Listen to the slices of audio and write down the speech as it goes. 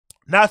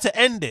Now to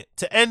end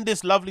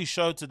this lovely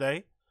show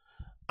today,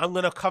 I'm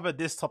going to cover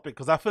this topic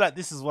because I feel like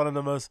this is one of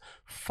the most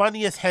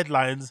funniest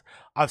headlines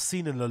I've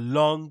seen in a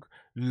long,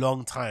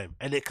 long time.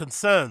 And it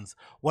concerns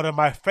one of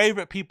my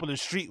favorite people in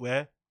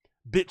streetwear,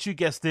 bitch, you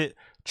guessed it,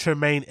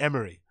 Tremaine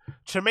Emory.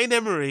 Tremaine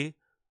Emory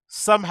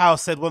somehow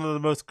said one of the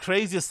most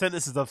craziest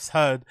sentences I've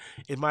heard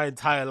in my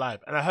entire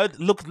life. And I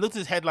looked at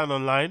his headline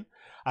online.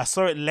 I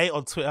saw it late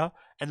on Twitter,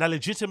 and I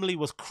legitimately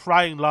was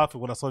crying laughing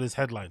when I saw this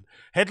headline.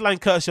 Headline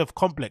courtesy of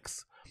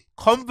Complex.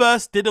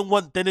 Converse didn't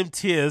want Denim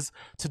Tears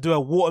to do a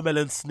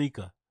watermelon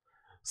sneaker.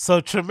 So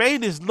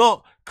Tremaine is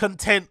not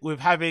content with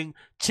having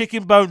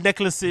chicken bone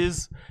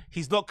necklaces.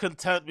 He's not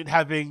content with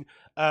having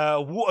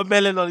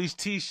watermelon on his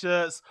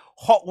t-shirts,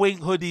 hot wing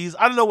hoodies.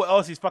 I don't know what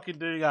else he's fucking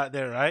doing out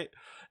there, right?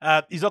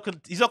 He's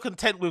not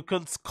content with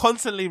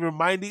constantly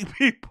reminding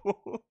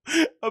people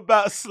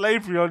about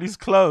slavery on his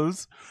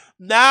clothes.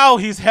 Now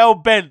he's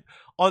hell-bent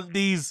on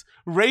these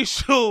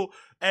racial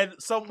and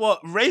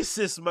somewhat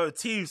racist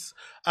motifs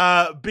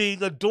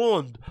being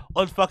adorned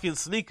on fucking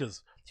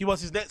sneakers. He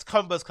wants his next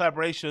Converse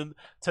collaboration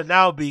to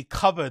now be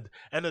covered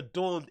and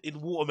adorned in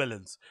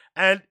watermelons.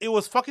 And it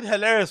was fucking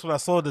hilarious when I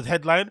saw the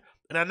headline.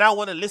 And I now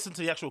want to listen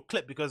to the actual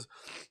clip because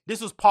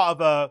this was part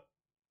of a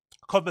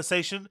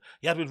conversation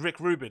he had with Rick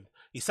Rubin.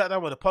 He sat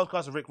down with a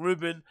podcast with Rick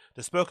Rubin.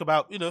 They spoke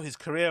about, his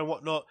career and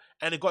whatnot.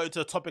 And it got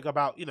into a topic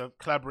about,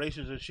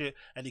 collaborations and shit.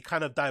 And he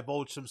kind of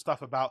divulged some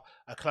stuff about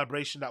a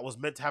collaboration that was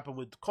meant to happen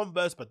with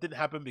Converse, but didn't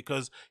happen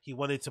because he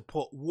wanted to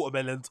put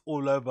watermelons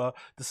all over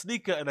the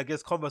sneaker. And I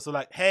guess Converse were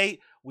like, hey,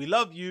 we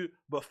love you,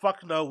 but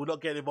fuck no, we're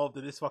not getting involved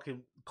in this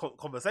fucking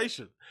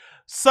conversation.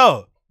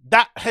 So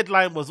that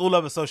headline was all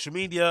over social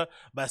media.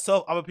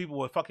 Myself, other people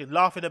were fucking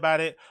laughing about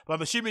it. But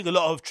I'm assuming a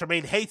lot of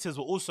Tremaine haters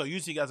were also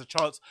using it as a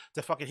chance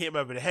to fucking hit him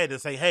over the head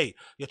and say, hey,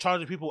 you're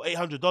charging people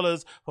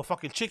 $800 for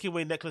fucking chicken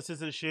wing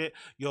necklaces and shit.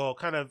 You're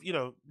kind of,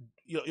 you're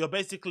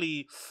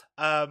basically,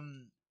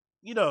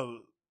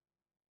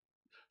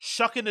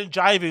 shucking and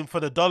jiving for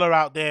the dollar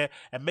out there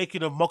and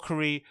making a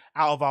mockery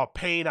out of our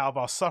pain, out of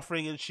our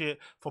suffering and shit.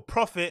 For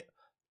profit,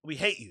 we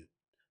hate you.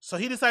 So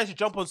he decided to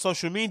jump on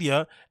social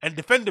media and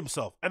defend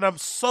himself. And I'm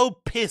so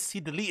pissed he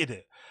deleted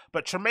it.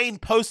 But Tremaine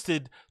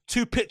posted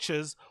 2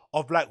 pictures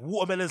of like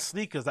watermelon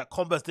sneakers that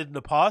Converse did in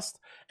the past.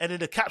 And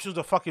then the captions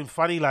are fucking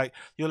funny. Like,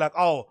 you're like,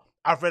 oh,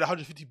 I've read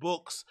 150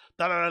 books.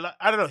 Da, da, da, da.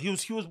 I don't know.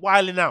 He was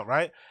wilding out,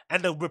 right?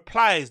 And the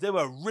replies, they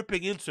were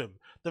ripping into him.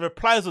 The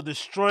replies were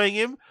destroying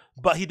him,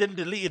 but he didn't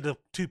delete the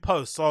 2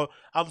 posts. So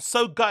I'm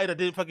so gutted I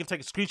didn't fucking take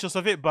screenshots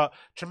of it. But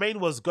Tremaine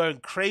was going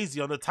crazy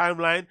on the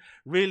timeline,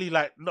 really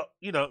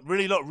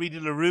really not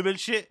reading the room and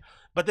shit.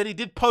 But then he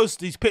did post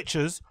these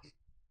pictures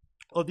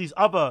of these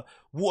other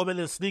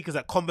watermelon sneakers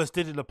that Converse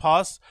did in the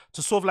past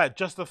to sort of like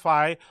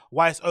justify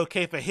why it's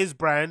okay for his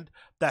brand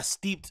that's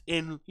steeped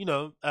in,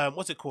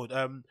 what's it called?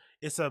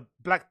 It's a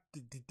black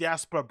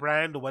diaspora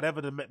brand or whatever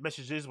the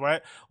message is,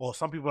 right? Or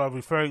some people are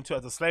referring to it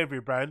as a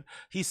slavery brand.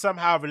 He's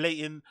somehow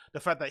relating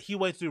the fact that he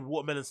went through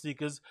watermelon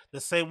sneakers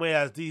the same way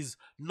as these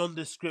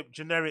nondescript,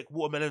 generic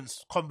watermelon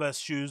Converse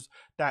shoes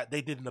that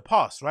they did in the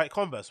past, right?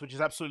 Converse, which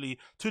is absolutely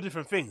 2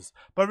 different things.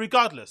 But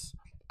regardless,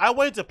 I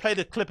wanted to play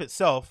the clip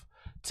itself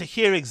to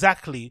hear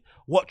exactly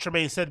what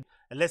Tremaine said.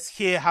 And let's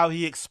hear how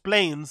he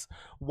explains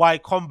why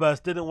Converse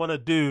didn't want to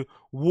do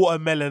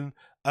watermelon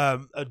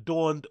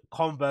adorned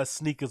Converse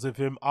sneakers with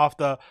him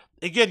after,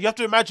 again, you have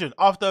to imagine,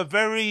 after a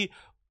very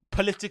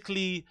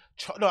politically,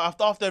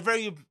 after a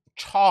very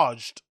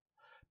charged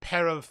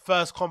pair of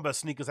first Converse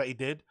sneakers that he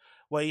did,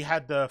 where he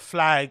had the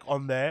flag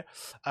on there.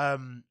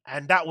 And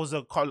that was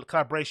a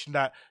collaboration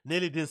that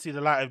nearly didn't see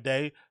the light of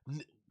day.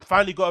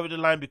 Finally got over the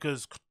line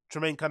because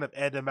Tremaine kind of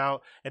aired them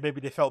out and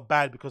maybe they felt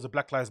bad because of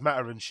Black Lives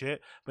Matter and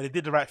shit, but they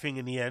did the right thing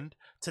in the end.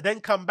 To then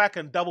come back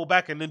and double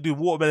back and then do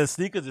watermelon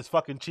sneakers is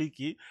fucking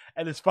cheeky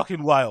and it's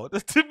fucking wild.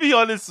 To be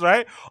honest,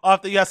 right?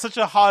 After you had such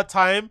a hard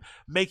time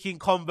making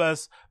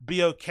Converse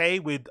be okay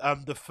with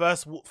the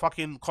first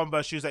fucking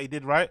Converse shoes that he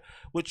did, right?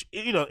 Which,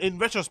 in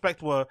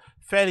retrospect were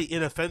fairly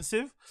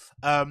inoffensive,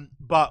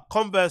 but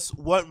Converse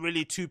weren't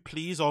really too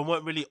pleased or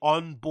weren't really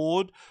on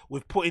board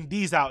with putting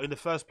these out in the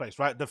first place,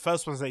 right? The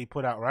first ones that he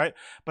put out, right?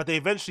 But they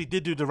eventually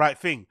did do the right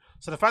thing.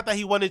 So the fact that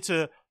he wanted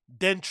to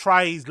then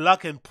try his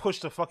luck and push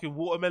the fucking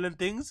watermelon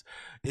things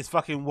is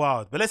fucking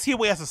wild. But let's hear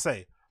what he has to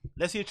say.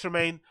 Let's hear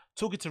Tremaine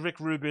talking to Rick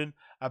Rubin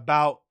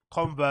about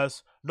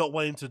Converse not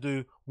wanting to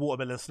do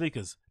watermelon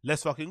sneakers.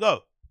 Let's fucking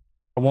go.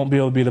 I won't be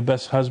able to be the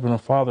best husband or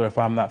father if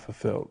I'm not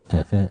fulfilled.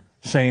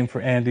 Same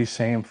for Andy,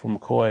 same for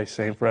McCoy,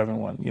 same for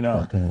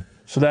everyone,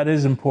 So that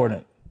is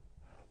important,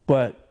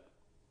 but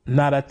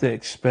not at the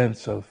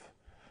expense of,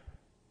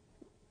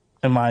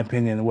 in my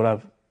opinion,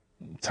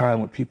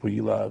 time with people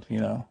you love,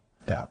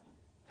 Yeah.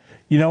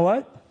 You know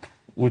what?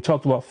 We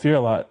talked about fear a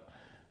lot.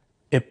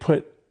 It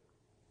put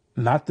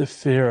not the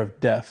fear of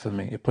death for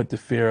me. It put the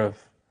fear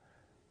of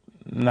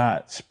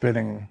not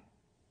spending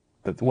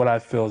what I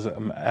feel is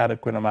an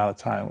adequate amount of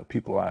time with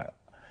people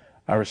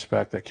I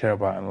respect, I care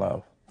about, and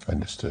love.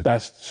 Understood.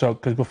 That's so,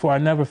 because before I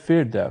never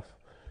feared death.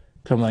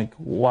 I'm like,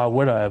 why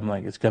would I? I'm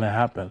like, it's going to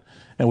happen.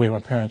 And the way my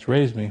parents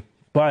raised me,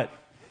 But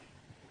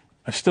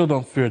I still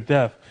don't fear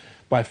death,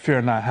 but I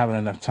fear not having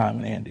enough time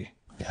with Andy.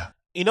 Yeah.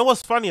 You know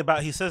what's funny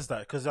about he says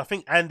that? Because I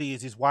think Andy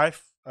is his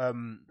wife.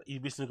 He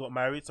recently got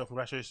married, so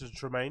congratulations to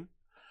Tremaine.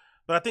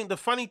 But I think the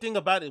funny thing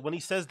about it when he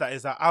says that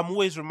is that I'm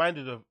always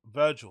reminded of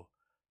Virgil.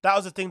 That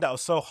was the thing that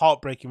was so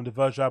heartbreaking when the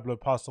Virgil Abloh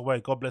passed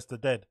away. God bless the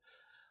dead.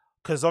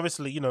 Because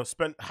obviously, you know,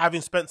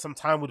 having spent some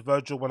time with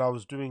Virgil when I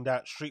was doing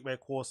that streetwear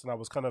course, and I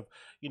was kind of,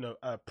 you know,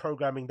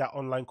 programming that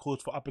online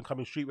course for up and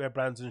coming streetwear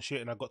brands and shit,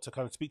 and I got to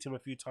kind of speak to him a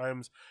few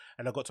times,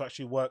 and I got to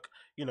actually work,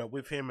 you know,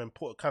 with him and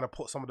put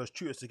some of those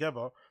tutors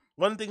together.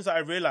 One of the things that I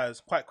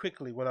realized quite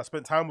quickly when I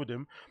spent time with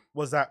him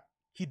was that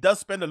he does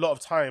spend a lot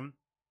of time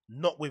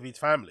not with his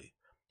family.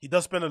 He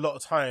does spend a lot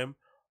of time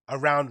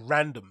around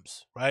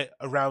randoms, right?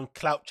 Around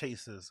clout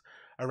chasers,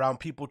 around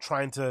people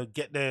trying to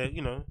get their,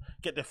 you know,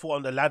 get their foot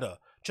on the ladder.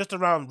 Just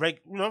around,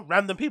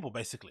 random people,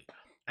 basically.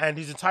 And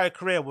his entire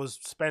career was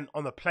spent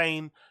on a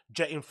plane,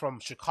 jetting from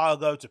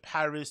Chicago to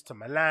Paris to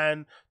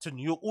Milan to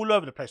New York, all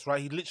over the place,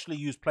 right? He literally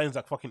used planes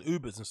like fucking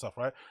Ubers and stuff,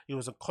 right? He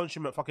was a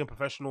consummate fucking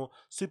professional,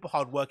 super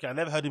hard worker. I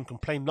never heard him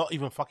complain, not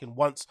even fucking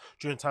once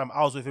during the time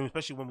I was with him,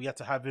 especially when we had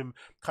to have him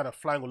kind of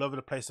flying all over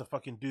the place to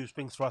fucking do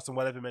things for us and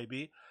whatever it may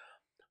be.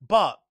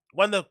 But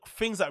one of the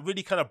things that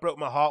really kind of broke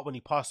my heart when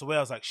he passed away, I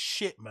was like,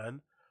 shit,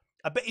 man.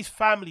 I bet his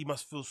family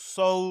must feel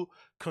so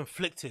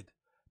conflicted,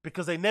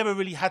 because they never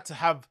really had to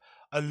have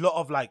a lot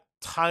of like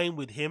time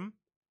with him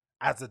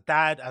as a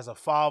dad, as a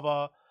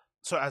father,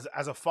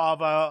 as a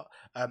father,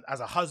 as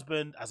a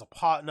husband, as a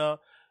partner,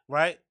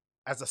 right?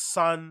 As a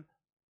son.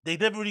 They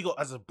never really got,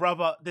 as a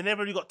brother, they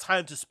never really got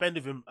time to spend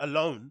with him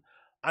alone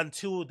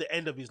until the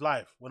end of his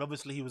life, when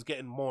obviously he was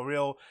getting more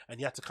ill and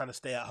he had to kind of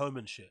stay at home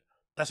and shit.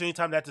 That's the only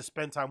time they had to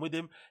spend time with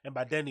him. And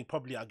by then he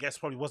probably, I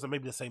guess, wasn't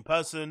maybe the same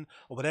person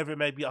or whatever it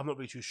may be. I'm not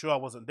really too sure. I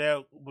wasn't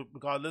there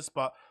regardless.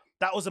 But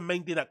that was the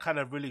main thing that kind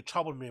of really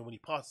troubled me when he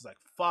passed. It's like,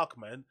 fuck,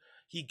 man.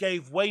 He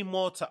gave way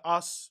more to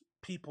us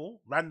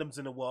people, randoms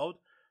in the world,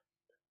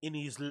 in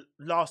his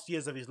last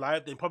years of his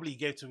life than probably he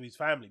gave to his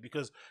family.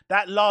 Because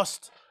that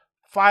last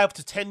 5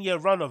 to 10 year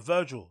run of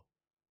Virgil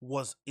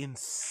was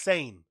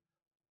insane,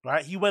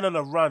 right? He went on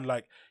a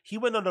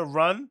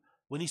run.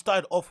 When he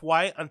started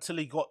Off-White until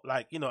he got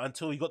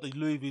until he got the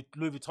Louis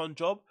Vuitton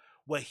job,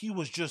 where he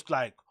was just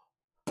like,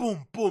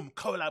 boom, boom,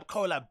 collab,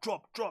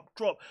 drop,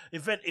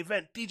 event,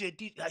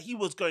 DJ. Like, he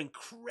was going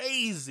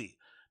crazy.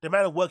 The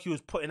amount of work he was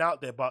putting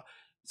out there, but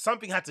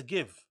something had to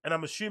give. And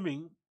I'm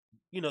assuming,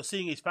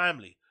 seeing his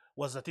family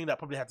was the thing that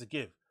probably had to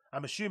give.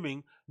 I'm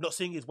assuming not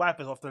seeing his wife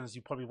as often as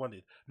he probably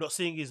wanted, not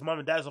seeing his mum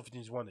and dad as often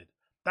as he wanted.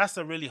 That's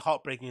a really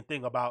heartbreaking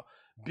thing about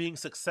being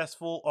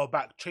successful, or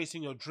about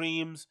chasing your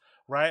dreams,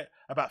 right?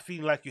 About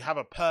feeling like you have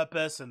a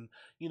purpose and,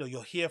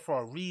 you're here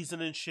for a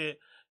reason and shit.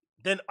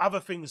 Then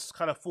other things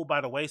kind of fall by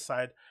the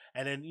wayside,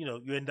 and then,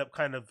 you end up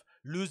kind of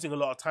losing a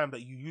lot of time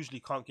that you usually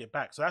can't get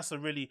back. So that's a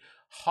really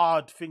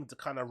hard thing to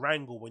kind of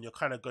wrangle when you're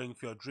kind of going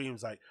for your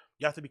dreams. Like,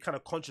 you have to be kind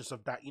of conscious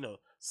of that,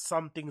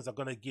 some things are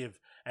going to give,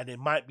 and it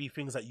might be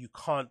things that you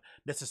can't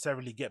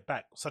necessarily get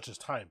back, such as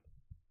time.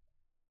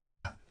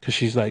 Because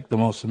she's like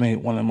one of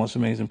the most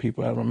amazing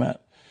people I ever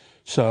met.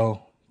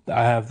 So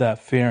I have that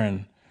fear,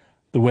 and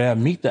the way I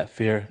meet that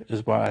fear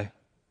is by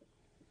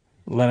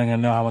letting her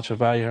know how much I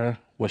value her,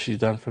 what she's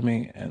done for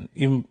me, and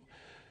even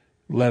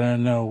letting her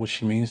know what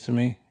she means to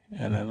me,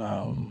 and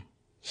then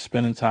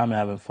spending time and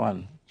having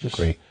fun. Just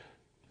great.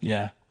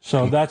 Yeah.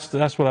 So that's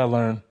what I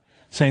learned.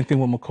 Same thing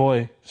with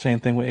McCoy. Same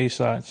thing with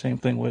A-Side. Same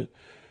thing with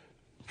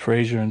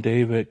Frazier and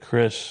David,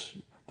 Chris,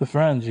 the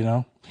friends.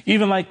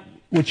 Even like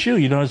with you.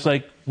 It's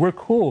like we're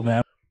cool,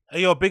 man.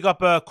 Hey, yo, big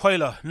up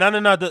Koila.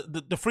 No.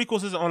 The free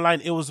course isn't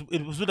online. It was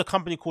with a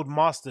company called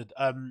Mastered.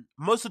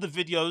 Most of the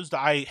videos that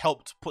I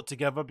helped put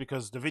together,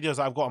 because the videos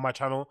that I've got on my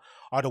channel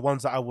are the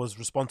ones that I was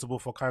responsible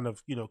for kind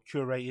of,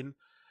 curating.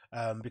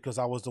 Because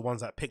I was the ones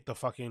that picked the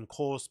fucking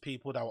course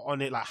people that were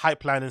on it, like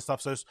Hypeline and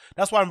stuff. So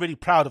that's why I'm really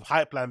proud of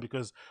Hypeline,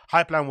 because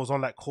Hypeline was on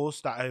that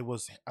course that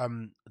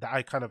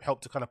I kind of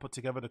helped to kind of put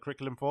together the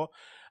curriculum for.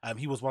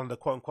 He was one of the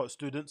quote unquote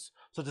students.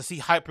 So to see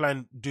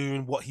Hypeline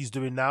doing what he's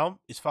doing now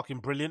is fucking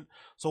brilliant.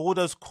 So all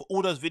those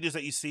videos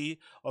that you see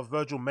of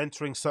Virgil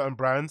mentoring certain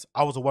brands,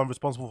 I was the one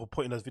responsible for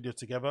putting those videos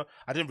together.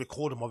 I didn't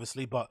record them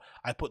obviously, but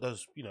I put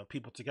those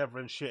people together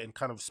and shit, and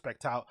kind of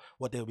spec'd out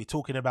what they'll be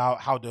talking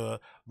about, how the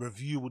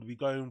review would be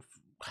going,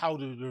 how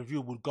the review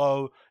would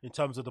go in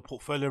terms of the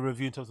portfolio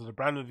review, in terms of the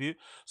brand review.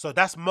 So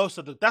that's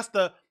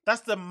the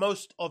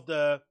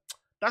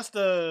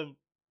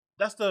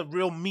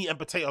real meat and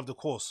potato of the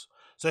course.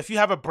 So if you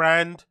have a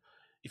brand,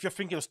 if you're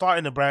thinking of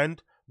starting a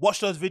brand, watch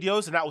those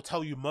videos, and that will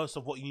tell you most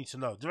of what you need to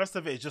know. The rest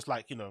of it is just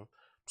like,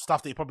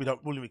 stuff that you probably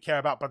don't really care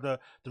about, but the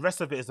rest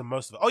of it is the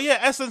most of it. Oh yeah,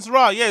 Essence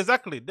Raw. Yeah,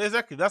 exactly.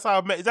 That's how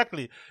I met.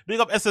 Exactly. Big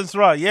up Essence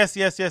Raw. Yes,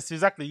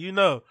 exactly.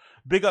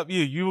 Big up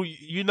you.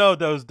 You know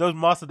those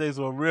master days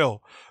were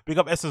real. Big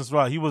up Essence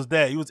Raw. He was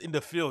there. He was in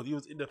the field.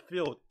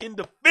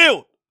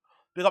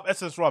 Big up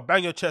Essence Raw.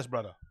 Bang your chest,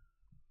 brother.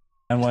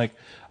 And like,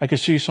 I could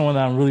see someone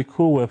that I'm really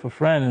cool with, a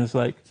friend, and it's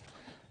like,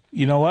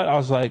 you know what? I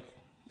was like,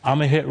 I'm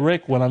gonna hit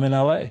Rick when I'm in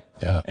LA.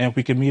 Yeah. And if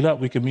we can meet up,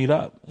 we can meet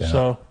up. Yeah.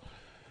 So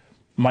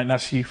might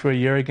not see you for a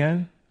year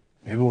again.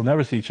 Maybe we'll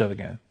never see each other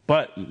again.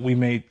 But we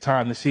made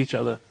time to see each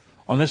other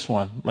on this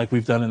one, like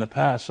we've done in the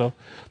past. So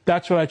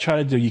that's what I try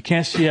to do. You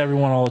can't see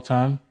everyone all the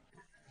time,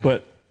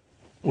 but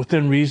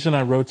within reason,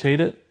 I rotate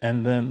it,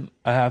 and then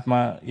I have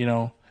my,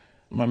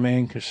 my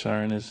main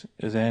concern is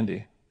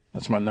Andy.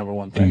 That's my number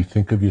one thing. Do you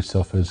think of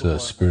yourself as a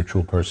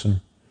spiritual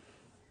person?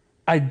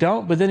 I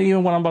don't, but then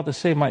even what I'm about to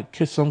say,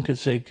 some could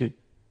say could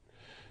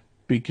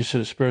be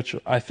considered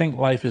spiritual. I think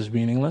life is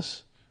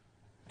meaningless,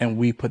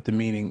 and you put the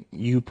meaning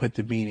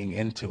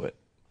into it.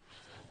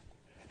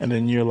 And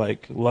then you're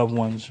like loved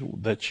ones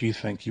that you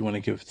think you want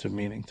to give to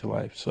meaning to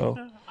life. So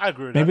I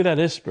agree with maybe that.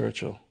 that is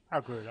spiritual. I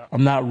agree with that.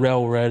 I'm not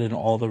well read in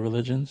all the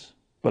religions,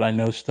 but I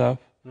know stuff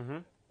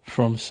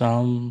from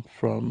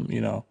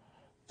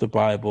the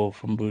Bible,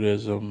 from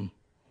Buddhism,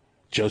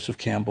 Joseph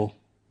Campbell,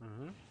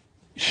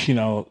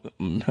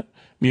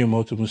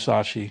 Miyamoto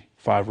Musashi,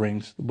 Five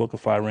Rings, the Book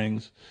of Five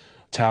Rings,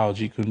 Tao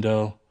Jeet Kune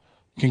Do.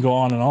 Can go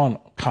on and on.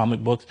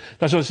 Comic books.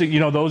 That's what I say.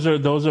 Those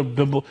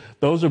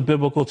are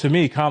biblical to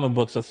me. Comic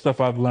books. That's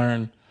stuff I've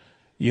learned.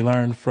 You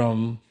learn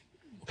from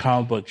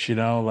comic books.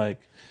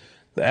 Like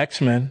the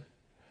X-Men.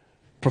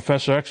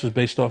 Professor X was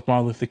based off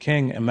Martin Luther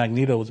King, and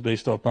Magneto was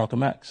based off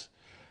Malcolm X,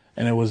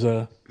 and it was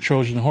a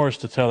Trojan horse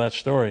to tell that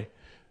story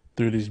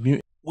through these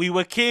mutants. We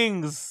were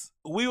kings.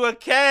 We were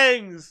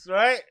kings,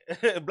 right?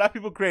 Black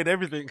people create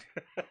everything.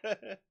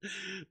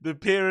 The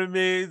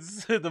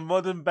pyramids, the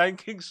modern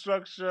banking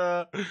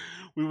structure.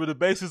 We were the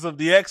basis of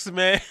the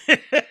X-Men.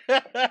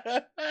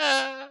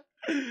 I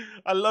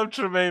love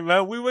Tremaine,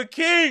 man. We were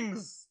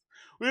kings.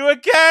 We were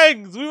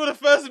kings. We were the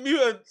first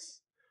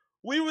mutants.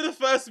 We were the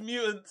first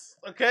mutants,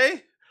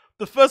 okay?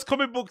 The first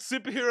comic book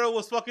superhero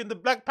was fucking the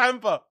Black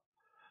Panther,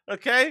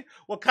 okay?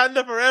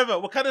 Wakanda forever.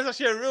 Wakanda's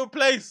actually a real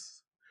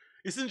place.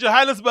 It's in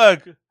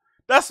Johannesburg.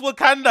 That's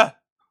Wakanda.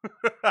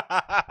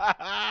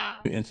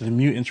 And so the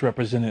mutants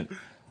represented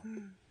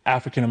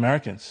African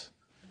Americans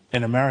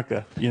in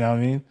America. You know what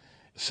I mean?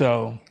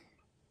 So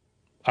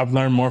I've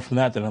learned more from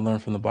that than I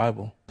learned from the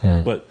Bible.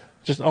 But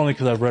just only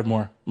because I've read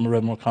more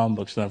comic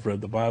books than I've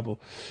read the Bible.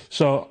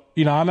 So,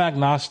 I'm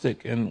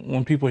agnostic. And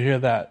when people hear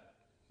that,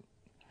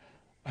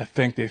 I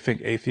think they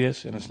think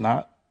atheist, and it's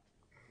not.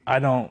 I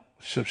don't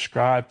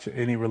subscribe to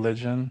any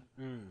religion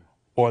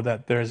or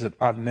that there's an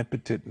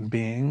omnipotent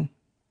being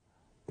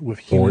with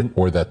human,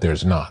 or that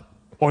there's not,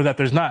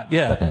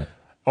 yeah,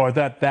 or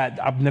that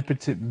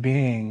omnipotent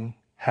being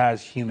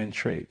has human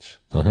traits.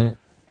 Because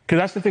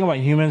that's the thing about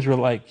humans. We're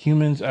like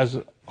humans as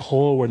a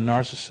whole. We're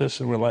narcissists,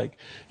 and we're like,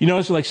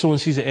 it's like someone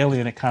sees an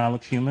alien, it kind of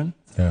looks human.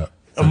 Yeah.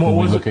 Like when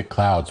we look at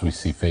clouds, we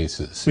see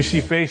faces. We see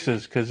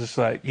faces because it's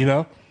like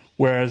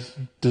Whereas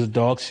does a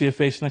dog see a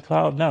face in a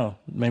cloud? No,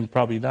 maybe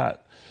probably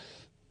not.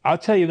 I'll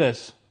tell you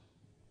this.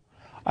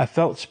 I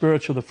felt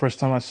spiritual the first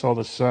time I saw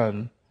the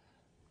sun.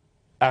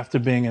 After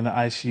being in the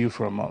ICU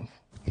for a month.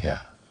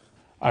 Yeah.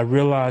 I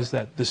realized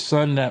that the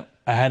sun that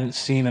I hadn't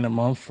seen in a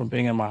month from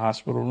being in my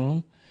hospital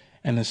room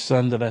and the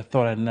sun that I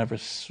thought I never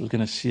was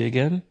going to see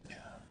again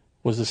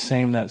was the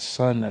same that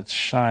sun that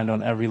shined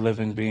on every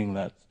living being,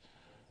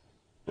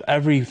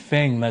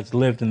 everything that's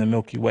lived in the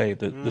Milky Way,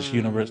 this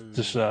universe,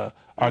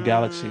 our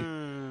galaxy,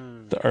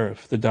 the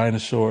Earth, the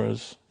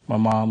dinosaurs, my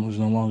mom who's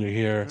no longer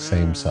here.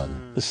 Same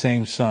sun. The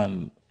same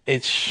sun.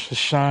 It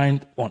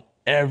shined on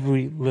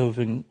every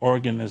living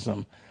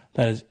organism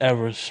that has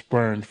ever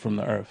spurned from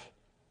the earth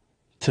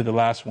to the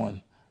last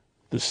one.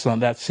 The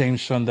sun, that same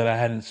sun that I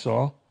hadn't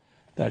saw,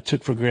 that I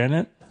took for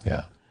granted.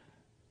 Yeah.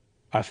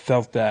 I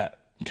felt that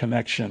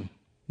connection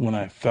when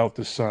I felt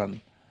the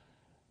sun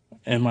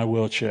in my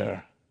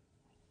wheelchair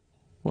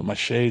with my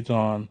shades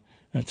on,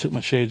 and I took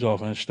my shades off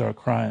and I started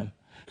crying.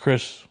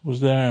 Chris was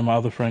there, and my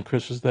other friend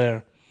Chris was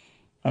there.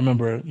 I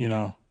remember,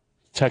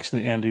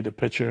 texting Andy the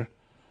picture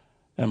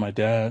and my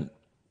dad.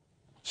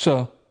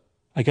 So,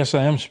 I guess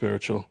I am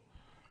spiritual.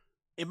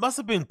 It must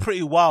have been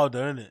pretty wild,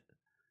 though, isn't it?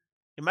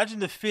 Imagine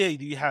the fear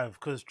you have,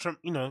 because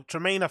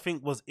Tremaine, I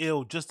think, was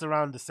ill just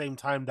around the same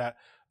time that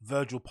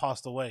Virgil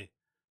passed away.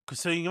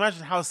 So you can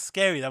imagine how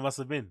scary that must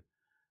have been.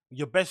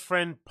 Your best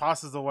friend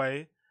passes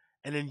away,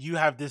 and then you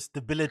have this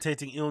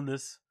debilitating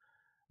illness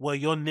where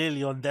you're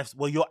nearly on death's,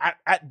 where you're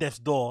at death's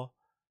door.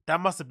 That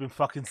must have been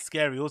fucking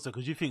scary, also,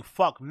 because you think,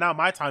 "Fuck, now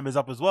my time is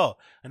up as well,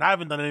 and I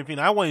haven't done anything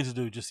I wanted to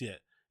do just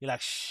yet." You're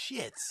like,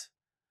 "Shit."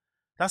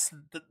 That's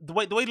the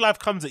way life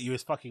comes at you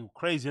is fucking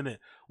crazy, isn't it?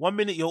 One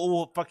minute you're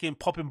all fucking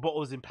popping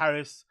bottles in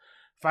Paris,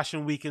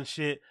 Fashion Week and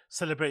shit,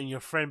 celebrating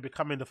your friend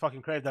becoming the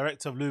fucking creative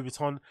director of Louis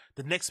Vuitton.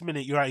 The next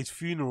minute you're at his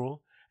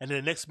funeral, and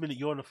then the next minute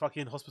you're on a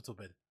fucking hospital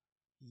bed.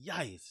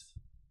 Yikes.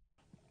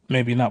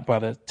 Maybe not by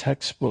the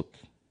textbook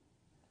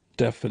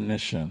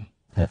definition.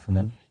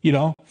 Definitely.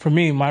 For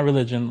me, my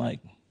religion,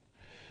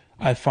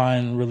 I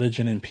find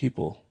religion in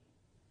people.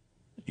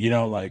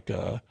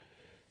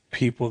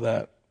 People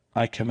that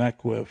I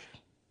connect with.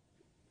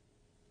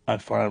 I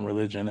find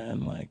religion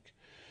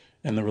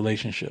in the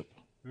relationship.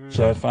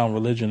 So I found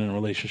religion in a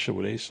relationship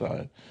with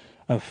A-Side.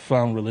 I've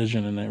found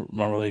religion in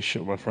my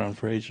relationship with my friend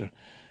Frazier.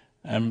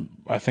 And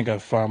I think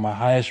I've found my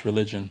highest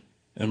religion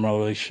in my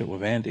relationship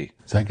with Andy.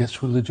 So I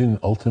guess religion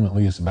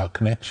ultimately is about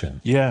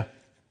connection. Yeah.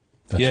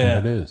 That's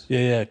what it is.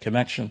 Yeah,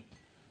 connection.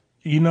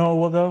 You know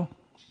what, though?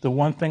 The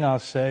one thing I'll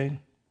say,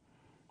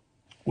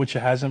 which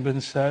hasn't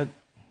been said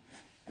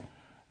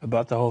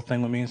about the whole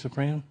thing with me and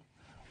Supreme,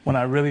 when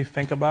I really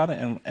think about it,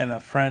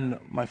 and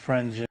my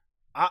friend Jim.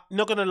 I'm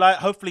not going to lie,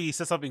 hopefully he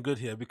says something good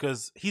here,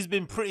 because he's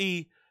been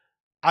pretty...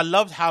 I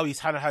loved how he's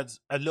kind of had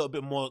a little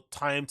bit more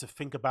time to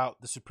think about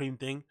the Supreme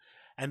thing.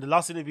 And the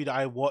last interview that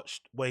I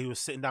watched, where he was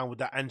sitting down with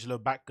that Angelo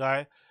Back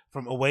guy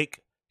from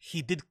Awake,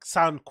 he did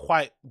sound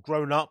quite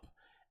grown up,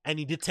 and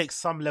he did take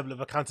some level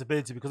of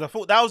accountability, because I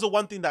thought that was the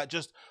one thing that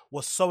just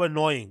was so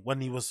annoying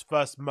when he was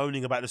first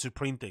moaning about the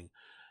Supreme thing.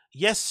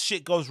 Yes,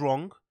 shit goes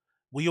wrong.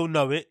 We all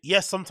know it.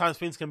 Yes, sometimes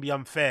things can be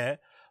unfair,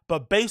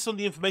 but based on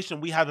the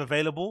information we have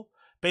available,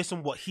 based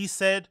on what he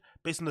said,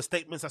 based on the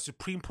statements that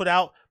Supreme put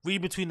out,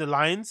 read between the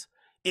lines,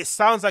 it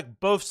sounds like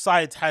both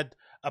sides had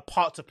a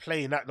part to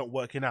play in that not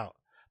working out.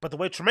 But the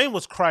way Tremaine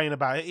was crying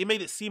about it, it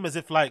made it seem as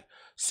if like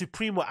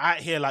Supreme were out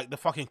here like the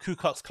fucking Ku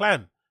Klux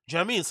Klan. Do you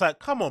know what I mean? It's like,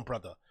 come on,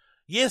 brother.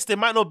 Yes, they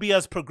might not be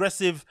as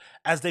progressive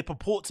as they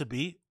purport to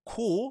be.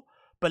 Cool.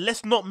 But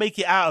let's not make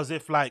it out as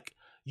if like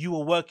you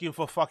were working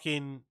for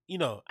fucking, you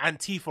know,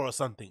 Antifa or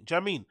something. Do you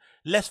know what I mean?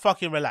 Let's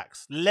fucking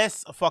relax.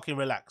 Let's fucking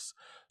relax.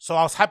 So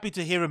I was happy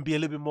to hear him be a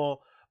little bit more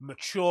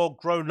mature,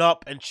 grown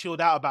up, and chilled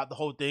out about the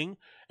whole thing,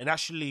 and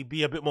actually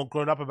be a bit more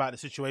grown up about the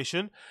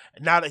situation.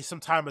 And now that some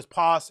time has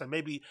passed, and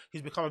maybe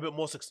he's become a bit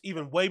more,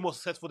 even way more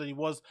successful than he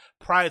was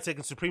prior to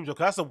taking Supreme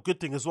Joker, that's a good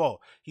thing as well.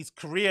 His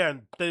career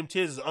and Denim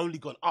Tears has only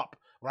gone up,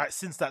 right,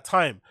 since that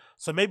time.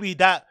 So maybe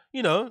that,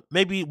 you know,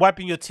 maybe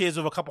wiping your tears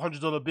with a couple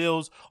 $100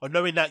 bills, or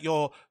knowing that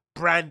your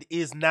brand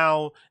is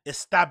now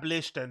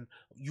established and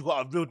you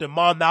got a real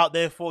demand out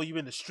there for you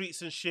in the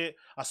streets and shit.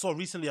 I saw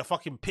recently a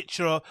fucking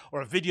picture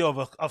or a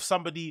video of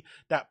somebody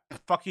that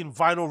fucking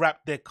vinyl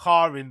wrapped their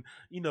car in,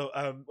 you know,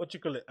 what you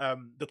call it,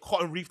 the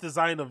cotton reef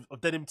design of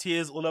Denim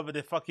Tears all over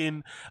their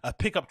fucking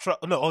pickup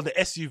truck, no, on the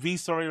SUV,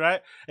 sorry,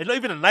 right? And not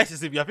even the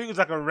nicest SUV. I think it was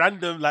like a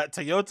random like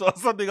Toyota or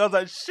something. I was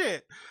like,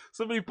 shit,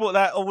 somebody put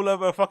that all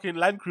over a fucking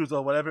Land Cruiser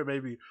or whatever it may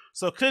be.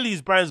 So clearly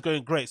his brand's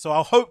going great. So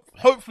I'll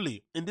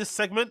hopefully in this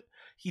segment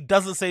he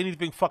doesn't say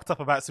anything fucked up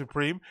about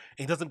Supreme, and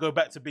he doesn't go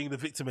back to being the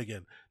victim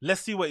again.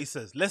 Let's see what he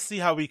says. Let's see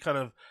how he kind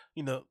of,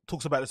 you know,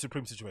 talks about the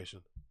Supreme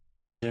situation.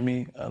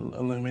 Jimmy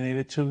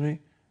illuminated to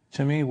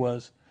me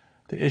was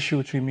the issue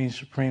between me and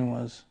Supreme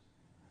was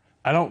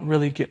I don't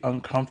really get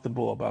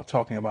uncomfortable about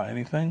talking about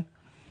anything,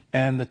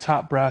 and the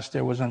top brass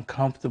there was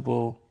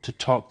uncomfortable to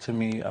talk to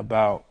me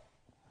about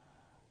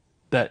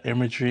that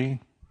imagery.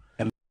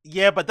 And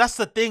yeah, but that's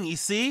the thing. You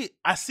see,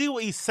 I see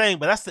what he's saying,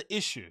 but that's the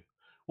issue.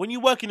 When you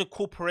work in a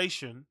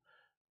corporation,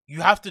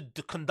 you have to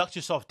conduct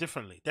yourself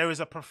differently. There is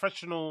a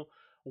professional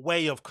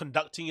way of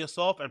conducting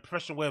yourself and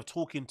professional way of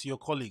talking to your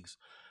colleagues.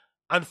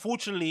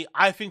 Unfortunately,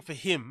 I think for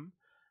him,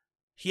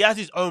 he has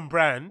his own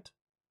brand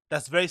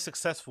that's very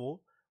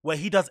successful, where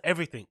he does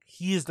everything.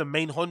 He is the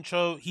main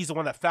honcho. He's the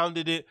one that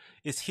founded it.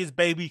 It's his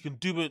baby. He can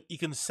do it. He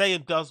can say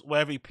and does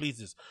whatever he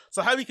pleases.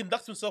 So how he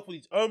conducts himself with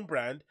his own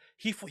brand,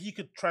 he thought he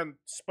could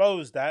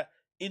transpose that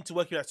into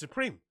working at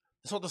Supreme.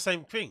 It's not the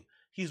same thing.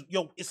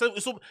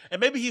 And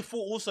maybe he thought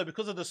also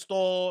because of the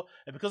store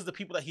and because of the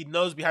people that he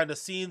knows behind the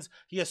scenes,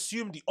 he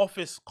assumed the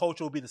office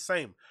culture will be the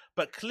same.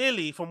 But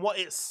clearly, from what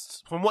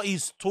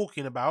he's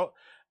talking about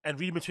and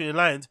reading between the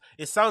lines,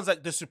 it sounds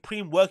like the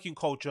Supreme working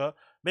culture,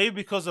 maybe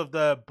because of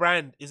the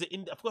brand, I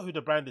forgot who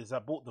the brand is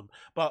that bought them,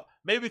 but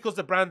maybe because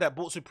the brand that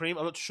bought Supreme,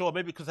 I'm not sure,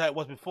 maybe because how it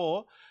was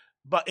before,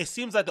 but it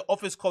seems like the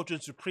office culture in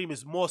Supreme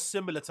is more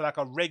similar to like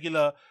a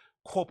regular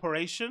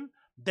corporation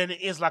than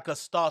it is like a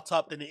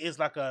startup, than it is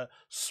like a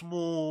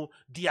small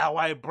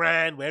DIY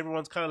brand where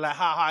everyone's kind of like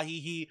ha ha he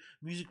he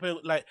music.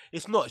 Like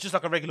it's not. It's just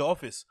like a regular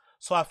office.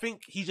 So I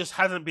think he just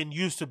hasn't been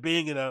used to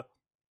being in a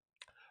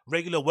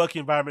regular working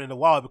environment in a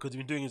while because he's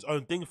been doing his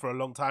own thing for a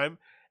long time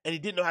and he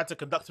didn't know how to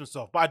conduct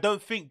himself. But I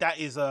don't think that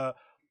is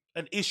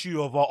an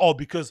issue of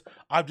because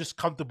I'm just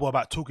comfortable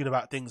about talking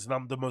about things and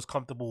I'm the most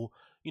comfortable.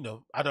 You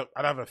know, I don't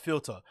have a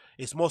filter.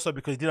 It's more so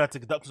because he didn't have to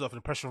conduct himself in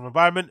a professional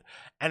environment.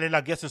 And then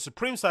I guess in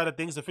Supreme side of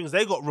things, the things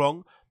they got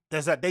wrong,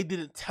 there's that they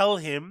didn't tell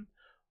him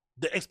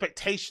the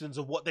expectations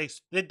of what they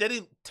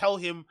didn't tell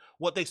him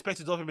what they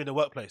expected of him in the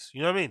workplace.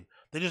 You know what I mean?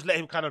 They just let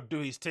him kind of do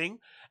his thing.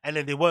 And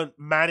then they weren't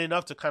man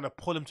enough to kind of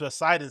pull him to a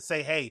side and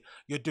say, hey,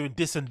 you're doing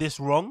this and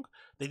this wrong.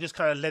 They just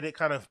kind of let it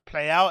kind of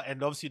play out.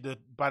 And obviously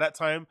by that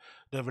time,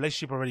 the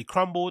relationship already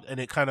crumbled and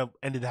it kind of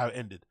ended how it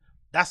ended.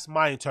 That's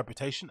my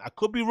interpretation. I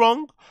could be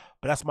wrong,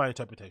 but that's my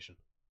interpretation.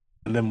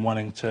 And them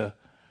wanting to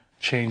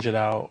change it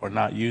out or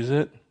not use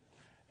it.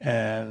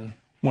 And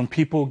when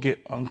people get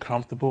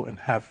uncomfortable and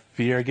have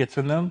fear gets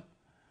in them,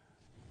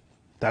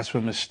 that's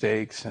when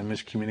mistakes and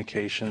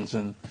miscommunications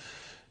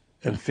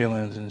and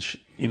feelings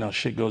and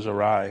shit goes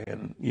awry.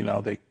 And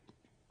they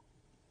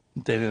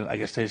didn't. I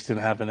guess they just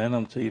didn't have it in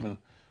them to even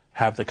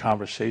have the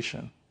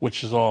conversation,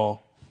 which is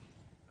all.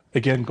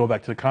 Again, go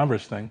back to the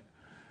Converse thing.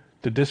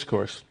 the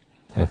discourse.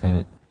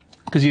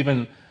 Because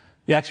even,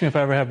 you asked me if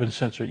I ever have been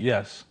censored.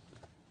 Yes.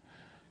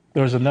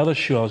 There was another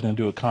shoe I was going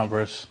to do at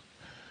Converse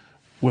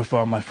with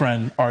my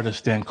friend,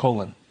 artist Dan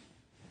Colin.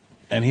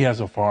 And he has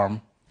a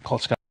farm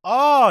called Sky.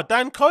 Oh,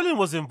 Dan Colin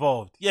was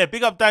involved. Yeah,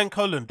 big up Dan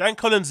Colin. Dan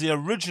Colin's the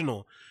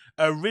original.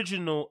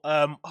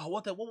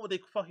 What were they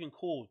fucking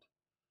called?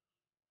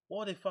 What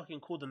were they fucking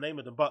called, the name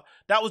of them? But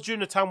that was during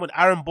the time when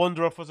Aaron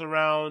Bondaroff was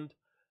around.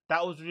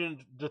 That was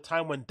during the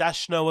time when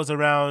Dashner was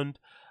around.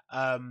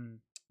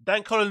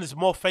 Dan Colin is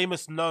more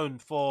famous known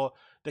for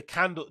the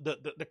candle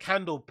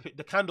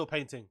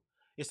painting.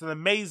 It's an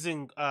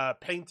amazing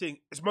painting.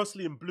 It's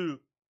mostly in blue,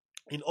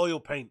 in oil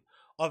paint,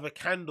 of a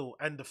candle,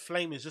 and the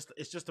flame is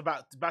just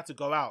about to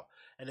go out,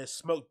 and there's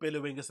smoke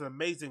billowing. It's an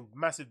amazing,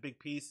 massive, big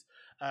piece.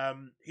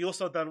 He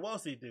also done, what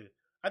else did he do?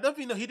 I don't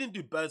think, no, he didn't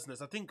do Bird's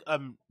Nest. I think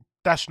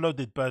Dash No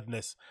did Bird's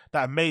Nest.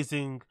 That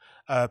amazing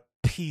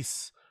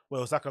piece where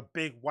it was like a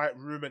big white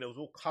room and it was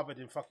all covered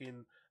in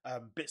fucking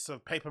bits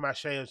of paper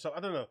mache and stuff. I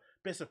don't know,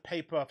 bits of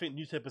paper. I think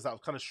newspapers that was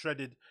kind of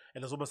shredded,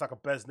 and it was almost like a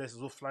bird's nest. It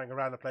was all flying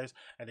around the place,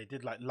 and they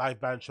did like live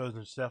band shows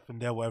and stuff in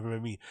there, whatever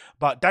it may be.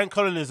 But Dan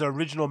Cullen is an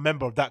original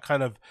member of that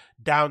kind of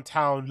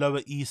downtown,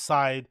 Lower East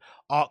Side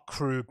art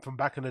crew from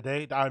back in the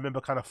day that I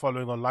remember kind of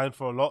following online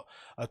for a lot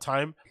of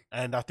time.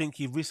 And I think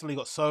he recently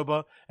got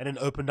sober and then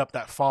opened up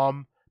that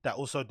farm that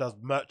also does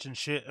merch and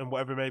shit and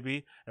whatever it may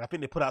be. And I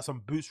think they put out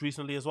some boots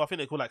recently as well. I think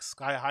they call like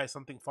Sky High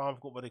something farm. I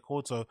forgot what they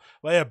called. So,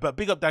 but yeah, but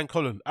big up Dan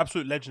Cullen,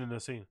 absolute legend in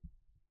the scene.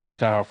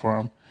 Sky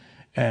Farm,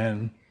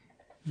 and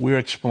we're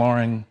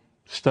exploring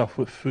stuff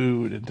with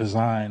food and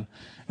design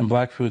and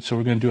black food. So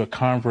we're going to do a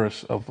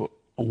Converse of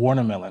a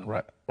watermelon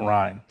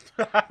rind,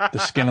 the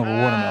skin of a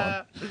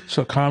watermelon.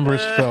 So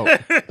Converse felt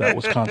that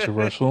was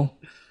controversial,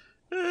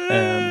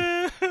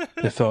 and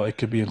they thought it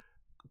could be.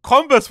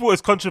 Converse thought it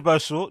was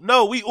controversial.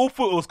 No, we all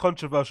thought it was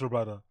controversial,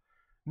 brother.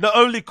 Not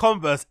only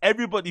Converse,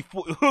 everybody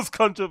thought it was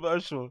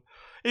controversial.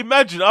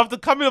 Imagine, after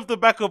coming off the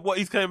back of what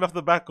he's coming off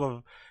the back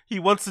of, he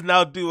wants to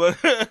now do a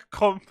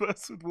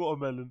Converse with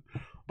watermelon.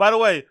 By the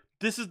way,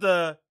 this is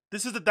the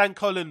Dan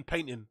Cullen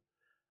painting.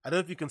 I don't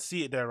know if you can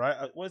see it there,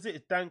 right? What is it?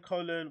 It's Dan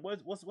Cullen.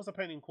 What's the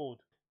painting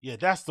called? Yeah,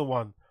 that's the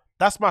one.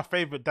 That's my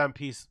favorite Dan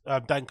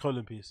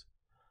Cullen piece.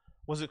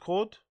 What's it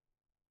called?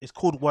 It's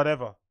called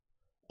whatever.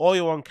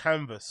 Oil on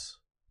canvas.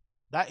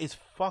 That is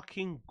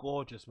fucking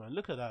gorgeous, man.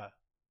 Look at that.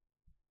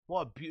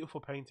 What a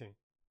beautiful painting.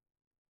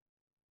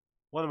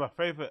 One of my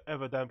favorite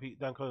ever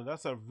Dan Cullen.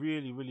 That's a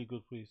really, really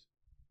good piece.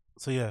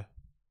 So yeah,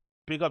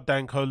 big up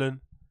Dan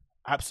Cullen.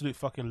 Absolute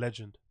fucking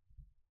legend.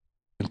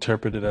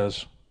 Interpreted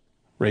as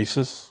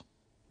racist,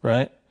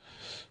 right?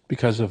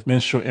 Because of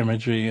minstrel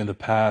imagery in the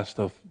past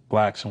of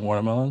blacks and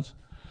watermelons.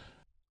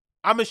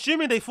 I'm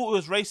assuming they thought it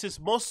was racist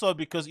more so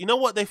because, you know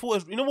what they thought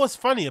was, you know what's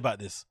funny about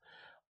this?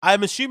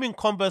 I'm assuming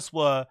Converse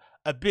were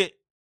a bit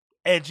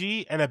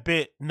edgy and a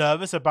bit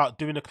nervous about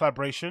doing a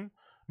collaboration,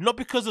 not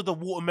because of the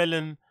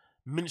watermelon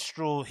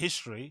minstrel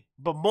history,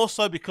 but more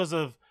so because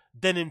of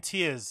Denim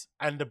Tears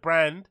and the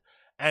brand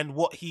and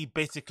what he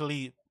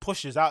basically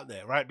pushes out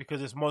there, right? Because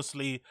it's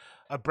mostly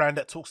a brand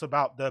that talks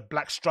about the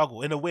black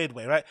struggle in a weird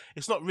way, right?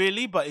 It's not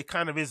really, but it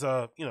kind of is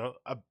a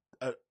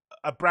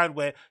brand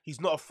where he's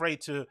not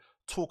afraid to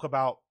talk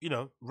about,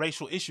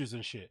 racial issues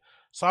and shit.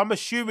 So I'm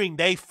assuming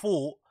they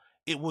thought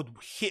it would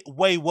hit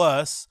way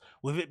worse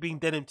with it being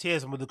Denim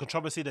Tears and with the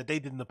controversy that they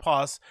did in the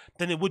past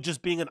than it would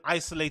just being an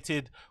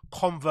isolated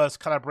Converse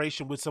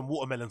collaboration with some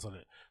watermelons on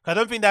it. I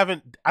don't think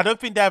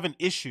they have an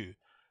issue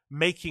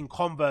making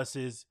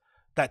Converses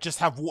that just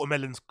have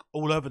watermelons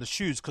all over the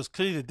shoes, because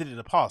clearly they did it in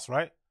the past,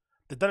 right?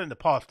 They've done it in the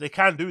past. They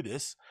can do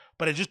this,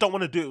 but they just don't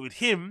want to do it with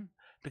him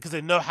because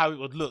they know how it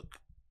would look.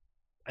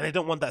 And they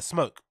don't want that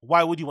smoke.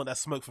 Why would you want that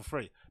smoke for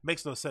free?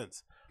 Makes no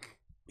sense.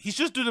 He's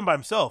just doing it by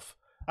himself.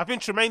 I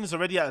think Tremaine is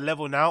already at a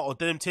level now, or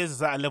Denim Tears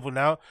is at a level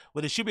now,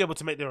 where they should be able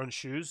to make their own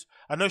shoes.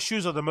 I know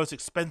shoes are the most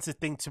expensive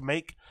thing to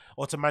make,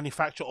 or to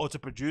manufacture, or to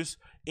produce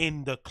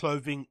in the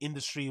clothing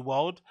industry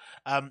world.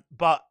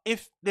 But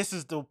if this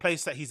is the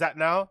place that he's at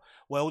now,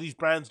 where all these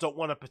brands don't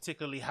want to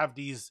particularly have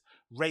these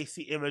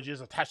racy images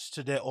attached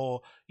to their,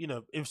 or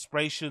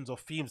inspirations or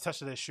themes attached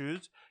to their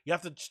shoes, you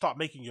have to start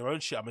making your own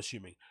shit, I'm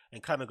assuming,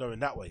 and kind of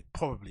going that way,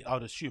 probably, I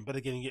would assume. But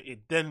again,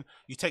 then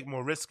you take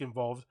more risk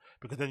involved,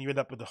 because then you end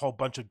up with a whole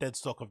bunch of dead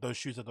stock of those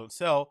shoes that don't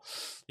sell.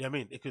 Yeah, I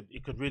mean, it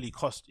could really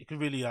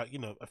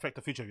affect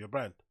the future of your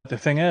brand. The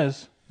thing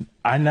is,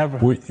 I never...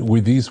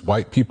 Were these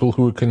white people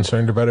who were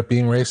concerned about it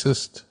being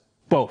racist?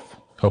 Both.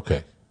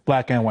 Okay.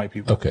 Black and white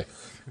people. Okay.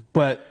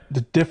 But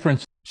the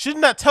difference...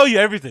 Shouldn't that tell you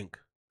everything?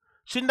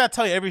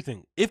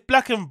 If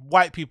black and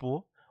white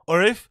people,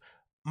 or if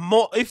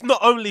not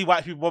only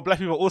white people, but black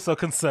people are also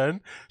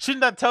concerned,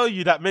 shouldn't that tell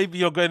you that maybe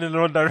you're going in the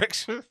wrong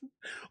direction?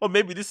 Or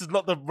maybe this is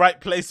not the right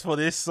place for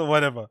this, or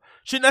whatever?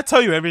 Shouldn't that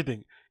tell you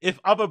everything? If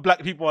other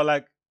black people are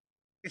like,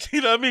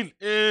 you know what I mean?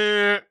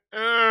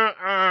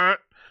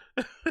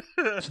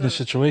 So the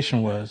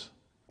situation was,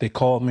 they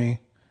called me,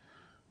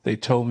 they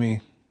told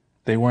me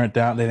they weren't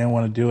down, they didn't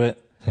want to do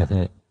it.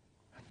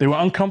 They were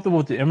uncomfortable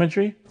with the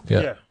imagery.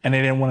 Yeah. And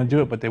they didn't want to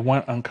do it, but they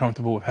weren't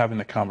uncomfortable with having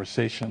the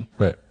conversation.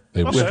 Right.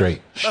 They were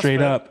straight. Straight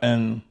fair. up,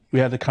 and we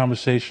had the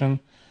conversation.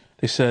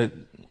 They said,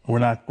 we're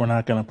not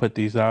going to put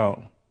these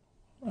out.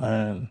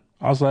 And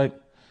I was like,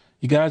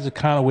 you guys are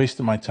kind of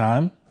wasting my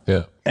time.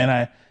 Yeah. And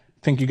I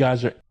think you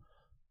guys are.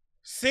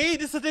 See,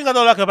 this is the thing I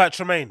don't like about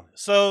Tremaine.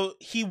 So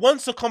he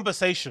wants a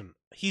conversation.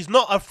 He's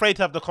not afraid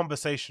to have the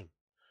conversation.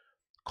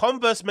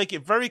 Converse make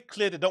it very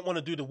clear they don't want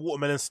to do the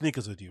watermelon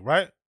sneakers with you,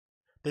 right?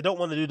 They don't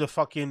want to do the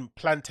fucking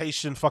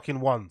plantation fucking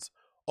ones.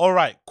 All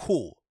right,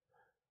 cool.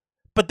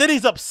 But then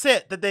he's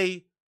upset that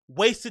they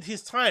wasted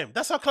his time.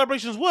 That's how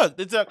collaborations work.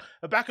 There's a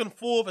back and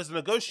forth, there's a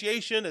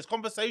negotiation, there's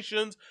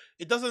conversations.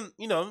 It doesn't,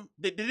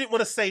 they didn't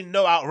want to say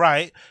no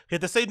outright.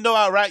 If they say no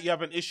outright, you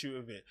have an issue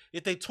with it.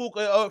 If they talk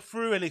it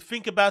through and they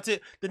think about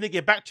it, then they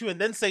get back to you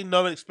and then say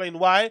no and explain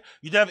why,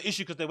 you don't have an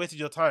issue because they wasted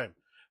your time.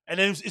 And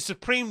then it's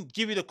Supreme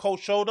give you the cold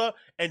shoulder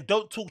and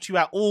don't talk to you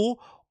at all,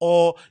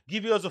 or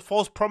give you as a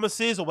false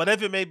promises or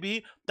whatever it may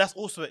be. That's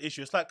also an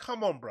issue. It's like,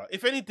 come on, bro.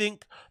 If anything,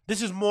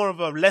 this is more of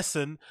a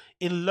lesson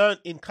in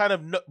kind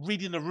of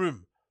reading the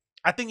room.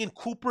 I think in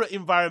corporate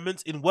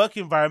environments, in work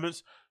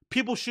environments,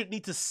 people should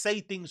need to say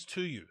things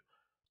to you.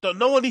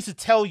 No one needs to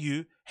tell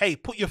you, hey,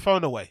 put your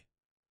phone away.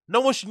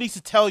 No one should need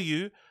to tell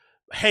you,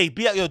 hey,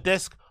 be at your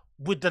desk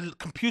with the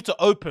computer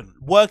open,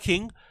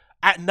 working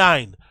at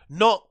 9,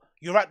 not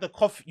you're at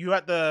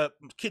the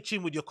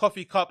kitchen with your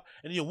coffee cup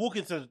and you're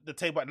walking to the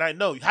table at 9.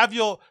 No, you have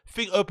your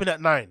thing open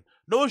at 9.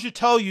 No one should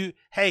tell you,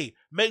 hey,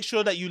 make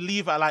sure that you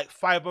leave at like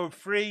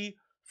 5:03,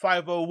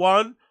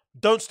 5:01.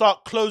 Don't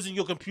start closing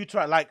your computer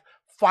at like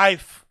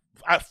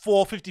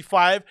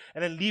 4:55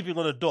 and then leaving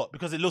on the dot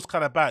because it looks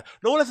kind of bad.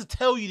 No one has to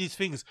tell you these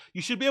things.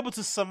 You should be able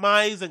to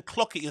surmise and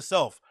clock it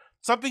yourself.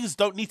 Some things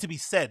don't need to be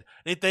said.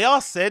 And if they are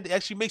said, it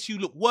actually makes you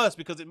look worse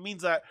because it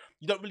means that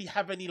you don't really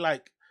have any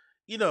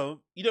you don't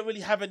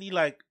really have any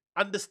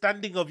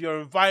understanding of your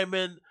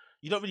environment.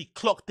 You don't really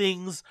clock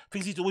things.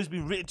 Things need to always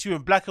be written to you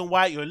in black and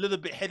white. You're a little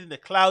bit head in the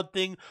cloud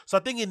thing. So I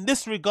think in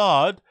this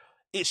regard,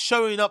 it's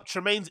showing up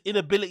Tremaine's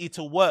inability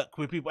to work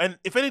with people. And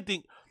if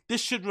anything,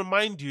 this should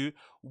remind you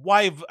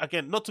why,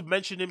 again, not to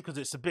mention him because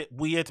it's a bit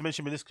weird to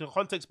mention him in this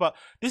context, but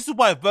this is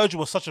why Virgil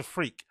was such a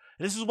freak.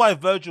 And this is why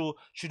Virgil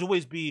should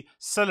always be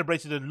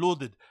celebrated and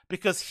lauded,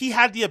 because he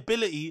had the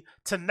ability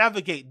to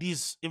navigate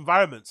these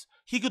environments.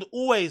 He could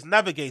always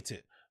navigate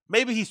it.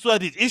 Maybe he still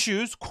had his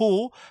issues,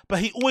 cool, but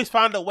he always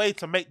found a way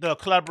to make the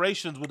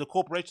collaborations with the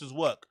corporations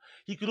work.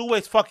 He could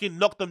always fucking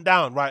knock them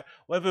down, right?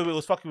 Whether it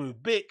was fucking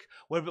with Bic,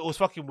 whether it was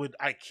fucking with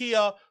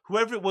IKEA,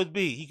 whoever it would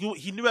be.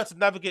 He knew how to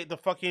navigate the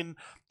fucking,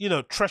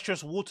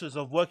 treacherous waters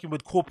of working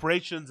with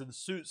corporations and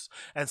suits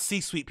and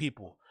C-suite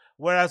people.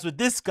 Whereas with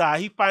this guy,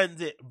 he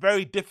finds it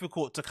very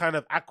difficult to kind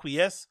of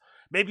acquiesce.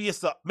 Maybe it's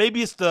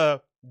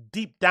the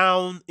deep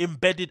down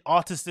embedded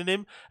artist in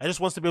him and just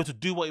wants to be able to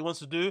do what he wants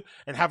to do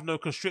and have no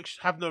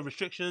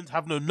restrictions,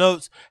 have no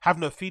notes, have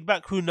no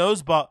feedback. Who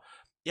knows? But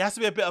it has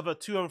to be a bit of a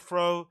to and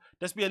fro.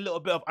 There's be a little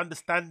bit of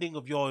understanding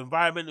of your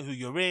environment, who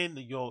you're in,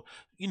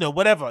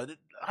 whatever.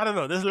 I don't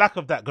know. There's a lack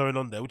of that going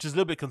on there, which is a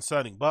little bit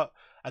concerning, but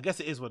I guess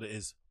it is what it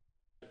is.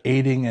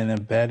 Aiding and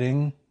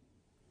abetting,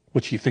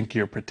 which you think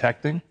you're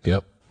protecting.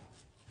 Yep.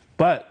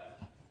 But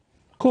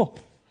cool.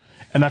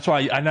 And that's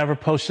why I never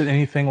posted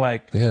anything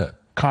like,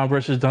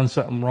 Converse has done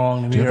something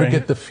wrong. Do you ever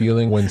get the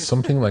feeling when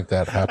something like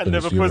that happens, you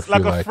ever feel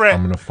like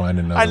I'm going to find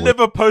another way? I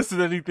never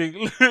posted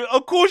anything.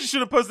 Of course you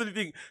shouldn't post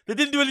anything. They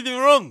didn't do anything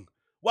wrong.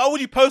 Why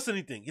would you post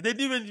anything? They didn't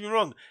do anything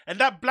wrong. And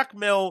that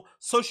blackmail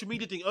social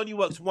media thing only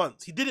works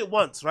once. He did it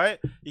once, right?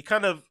 He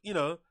kind of,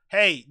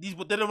 hey, they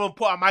don't want to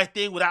put out my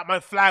thing without my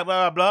flag,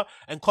 blah, blah, blah.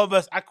 And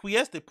Converse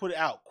acquiesced, they put it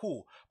out.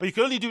 Cool. But you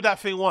can only do that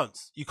thing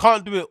once. You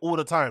can't do it all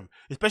the time.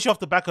 Especially off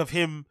the back of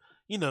him,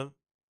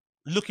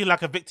 looking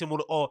like a victim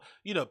or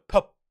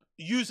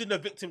using the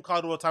victim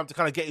card all the time to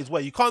kind of get his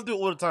way. You can't do it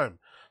all the time.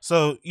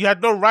 So you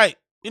had no right,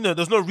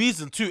 there's no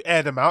reason to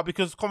air them out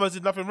because Converse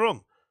did nothing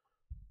wrong.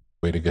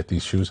 Way to get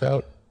these shoes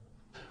out?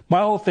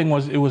 My whole thing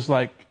was, it was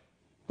like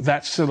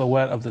that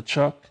silhouette of the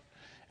Chuck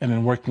and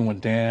then working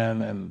with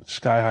Dan and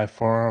Sky High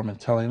Farm and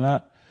telling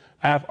that.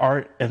 I have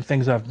art and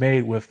things I've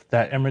made with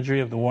that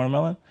imagery of the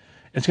watermelon.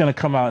 It's going to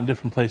come out in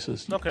different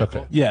places. Okay.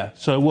 Cool. Yeah,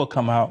 so it will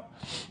come out.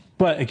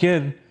 But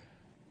again,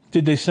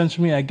 did they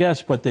censor me? I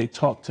guess, but they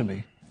talked to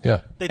me.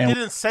 Yeah. They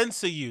didn't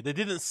censor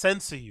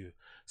you.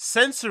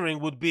 Censoring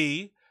would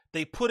be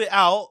they put it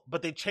out,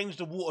 but they changed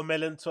the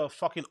watermelon to a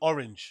fucking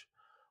orange.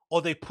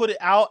 Or they put it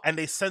out and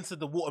they censored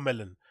the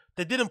watermelon.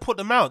 They didn't put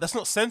them out. That's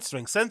not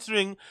censoring.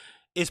 Censoring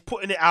is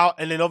putting it out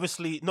and then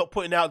obviously not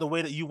putting it out the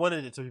way that you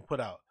wanted it to be put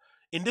out.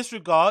 In this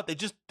regard, they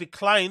just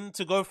declined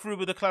to go through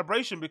with the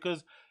collaboration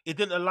because it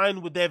didn't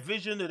align with their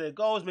vision or their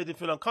goals, made them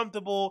feel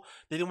uncomfortable.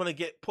 They didn't want to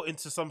get put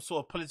into some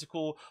sort of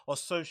political or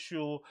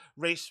social,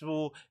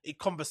 racial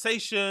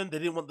conversation. They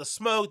didn't want the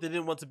smoke. They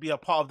didn't want to be a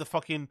part of the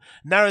fucking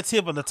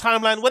narrative on the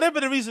timeline.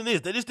 Whatever the reason is,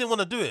 they just didn't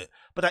want to do it.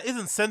 But that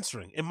isn't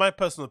censoring, in my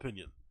personal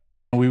opinion.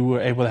 We were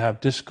able to have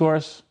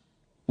discourse.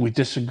 We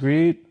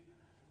disagreed,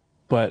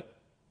 but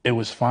it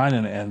was fine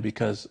in the end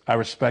because I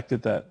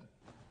respected that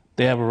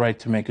they have a right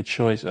to make a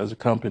choice as a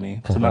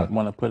company to not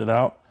want to put it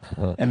out.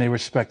 And they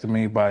respected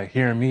me by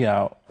hearing me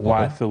out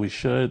why I feel we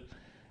should.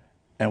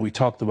 And we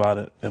talked about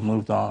it and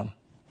moved on,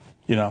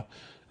 you know.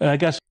 And I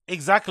guess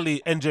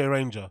exactly, NJ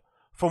Ranger.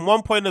 From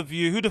one point of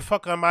view, who the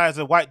fuck am I as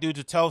a white dude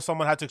to tell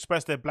someone how to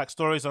express their black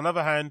stories? On the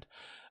other hand,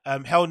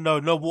 hell no,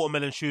 no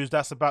watermelon shoes.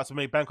 That's about to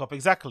make bank off.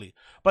 Exactly.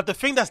 But the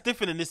thing that's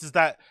different in this is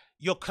that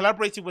you're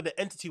collaborating with an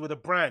entity, with a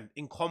brand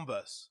in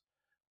Converse.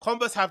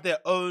 Converse have their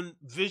own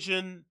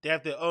vision. They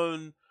have their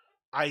own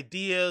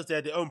ideas. They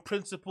have their own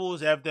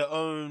principles. They have their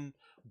own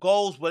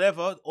goals,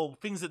 whatever, or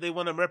things that they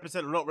want to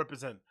represent or not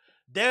represent.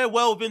 They're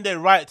well within their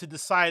right to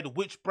decide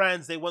which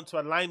brands they want to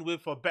align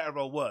with for better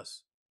or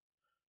worse.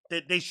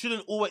 They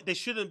shouldn't always. They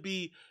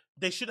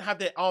shouldn't have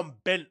their arm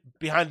bent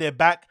behind their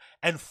back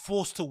and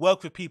forced to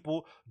work with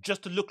people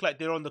just to look like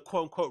they're on the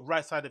quote unquote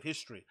right side of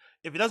history.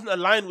 If it doesn't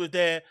align with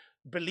their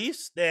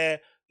beliefs, their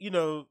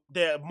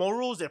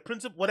morals, their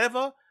principle,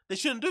 whatever, they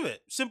shouldn't do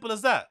it. Simple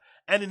as that.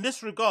 And in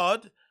this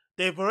regard,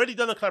 they've already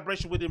done a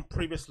collaboration with him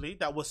previously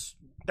that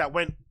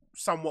went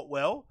somewhat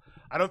well.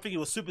 I don't think it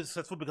was super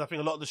successful because I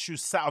think a lot of the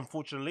shoes sat,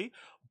 unfortunately.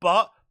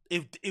 But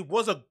it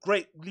was a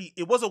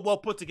well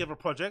put together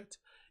project.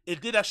 It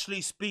did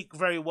actually speak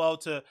very well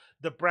to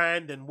the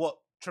brand and what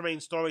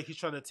Tremaine's story he's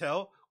trying to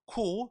tell.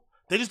 Cool.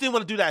 They just didn't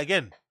want to do that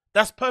again.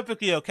 That's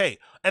perfectly okay.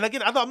 And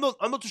again, I'm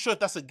not too sure if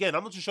that's again.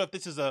 I'm not too sure if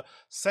this is a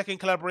second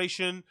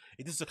collaboration,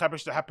 if this is a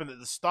collaboration that happened at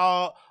the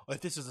start, or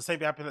if this is the same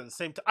thing happened at the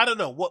same time. I don't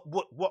know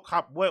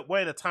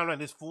where in the timeline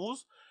this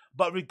falls.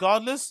 But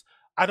regardless,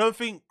 I don't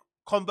think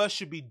Converse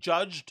should be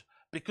judged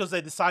because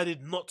they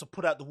decided not to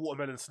put out the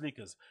watermelon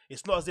sneakers.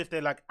 It's not as if they're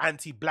like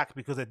anti-black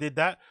because they did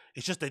that.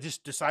 It's just they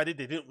just decided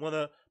they didn't want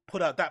to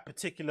put out that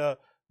particular,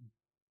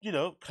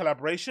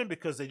 collaboration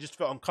because they just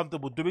felt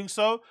uncomfortable doing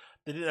so.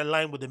 They didn't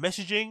align with the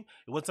messaging.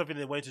 It wasn't something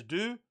they wanted to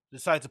do. They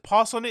decided to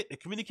pass on it. They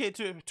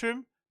communicated to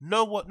him.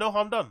 No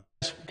harm done.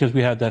 Because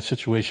we had that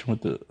situation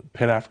with the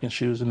Pan-African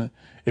shoes and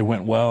it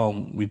went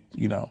well.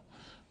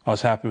 I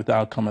was happy with the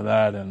outcome of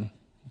that and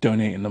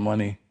donating the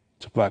money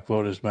to Black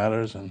Voters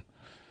Matters. And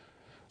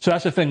so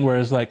that's the thing where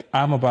it's like,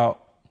 I'm not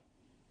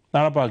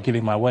about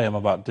getting my way, I'm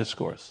about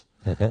discourse.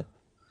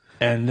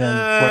 And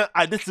then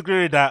I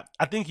disagree with that.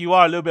 I think you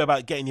are a little bit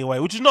about getting your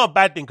way, which is not a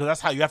bad thing because that's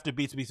how you have to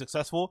be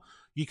successful.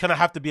 You kind of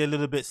have to be a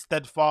little bit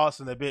steadfast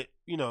and a bit,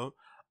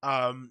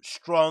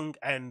 strong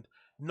and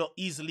not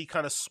easily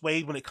kind of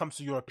swayed when it comes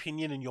to your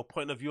opinion and your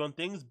point of view on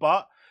things.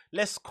 But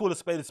let's call a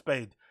spade a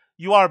spade.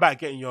 You are about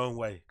getting your own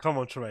way. Come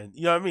on, Tremaine.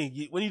 You know what I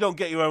mean? When you don't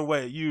get your own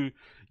way,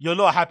 you're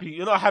not happy.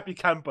 You're not a happy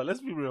camper.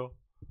 Let's be real.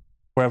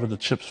 Wherever the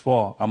chips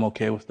fall, I'm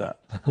okay with that,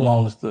 as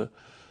long as the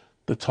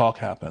talk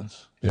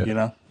happens.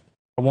 Yeah.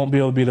 I won't be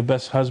able to be the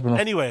best husband.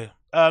 Anyway,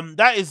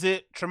 that is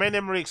it. Tremaine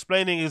Emory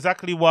explaining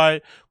exactly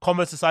why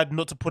Converse decided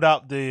not to put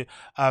out the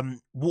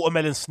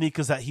watermelon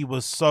sneakers that he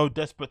was so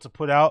desperate to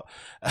put out,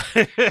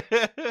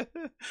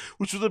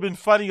 which would have been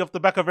funny off the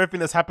back of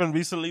everything that's happened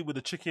recently with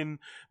the chicken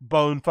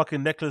bone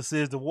fucking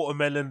necklaces, the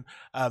watermelon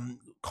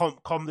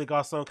Comme des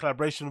Garçons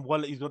collaboration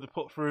wallet he's going to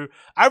put through.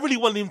 I really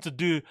wanted him to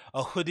do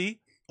a hoodie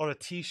or a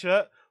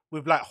t-shirt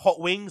with like hot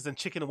wings and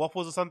chicken and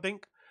waffles or something,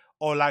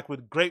 or like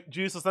with grape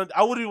juice or something.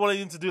 I would have wanted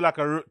him to do like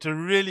to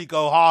really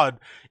go hard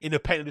in the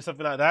paint and do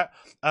something like that.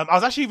 I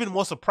was actually even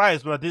more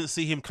surprised when I didn't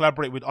see him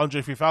collaborate with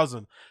Andre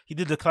 3000. He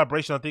did the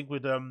collaboration, I think,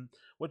 with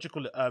what's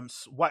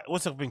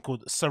that thing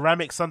called?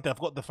 Ceramic something. I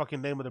forgot the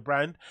fucking name of the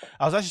brand.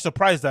 I was actually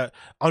surprised that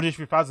Andre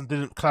 3000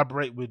 didn't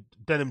collaborate with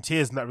Denim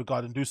Tears in that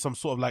regard and do some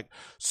sort of like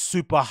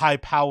super high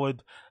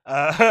powered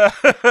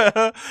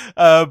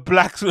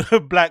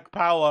black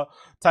power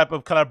type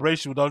of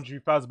collaboration with Andre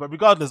 3000. But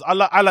regardless, I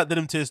like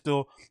Denim Tears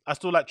still. I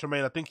still like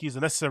Tremaine. I think he's a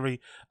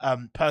necessary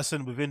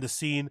person within the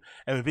scene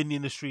and within the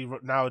industry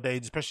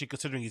nowadays, especially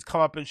considering he's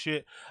come up and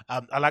shit.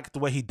 I like the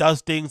way he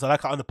does things. I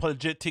like how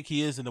unapologetic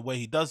he is in the way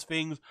he does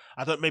things.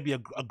 I don't maybe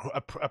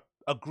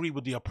agree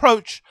with the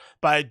approach,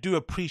 but I do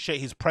appreciate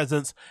his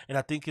presence, and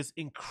I think it's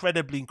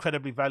incredibly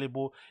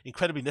valuable,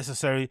 incredibly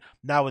necessary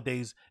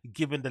nowadays,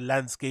 given the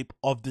landscape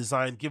of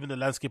design, given the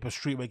landscape of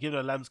streetwear, given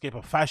the landscape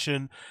of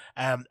fashion,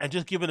 and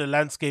just given the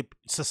landscape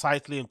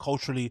societally and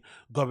culturally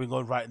going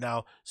on right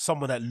now.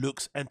 Someone that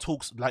looks and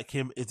talks like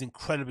him is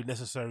incredibly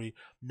necessary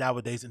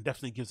nowadays, and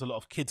definitely gives a lot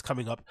of kids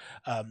coming up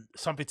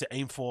something to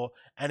aim for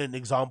and an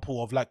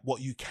example of like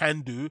what you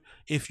can do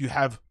if you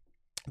have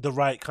the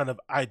right kind of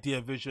idea,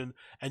 vision,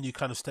 and you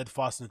kind of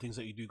steadfast in the things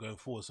that you do going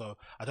forward. So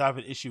I don't have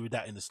an issue with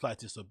that in the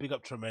slightest. So big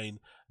up Tremaine.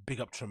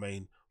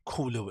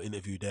 Cool little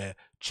interview there.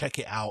 Check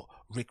it out.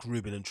 Rick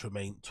Rubin and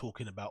Tremaine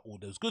talking about all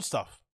those good stuff.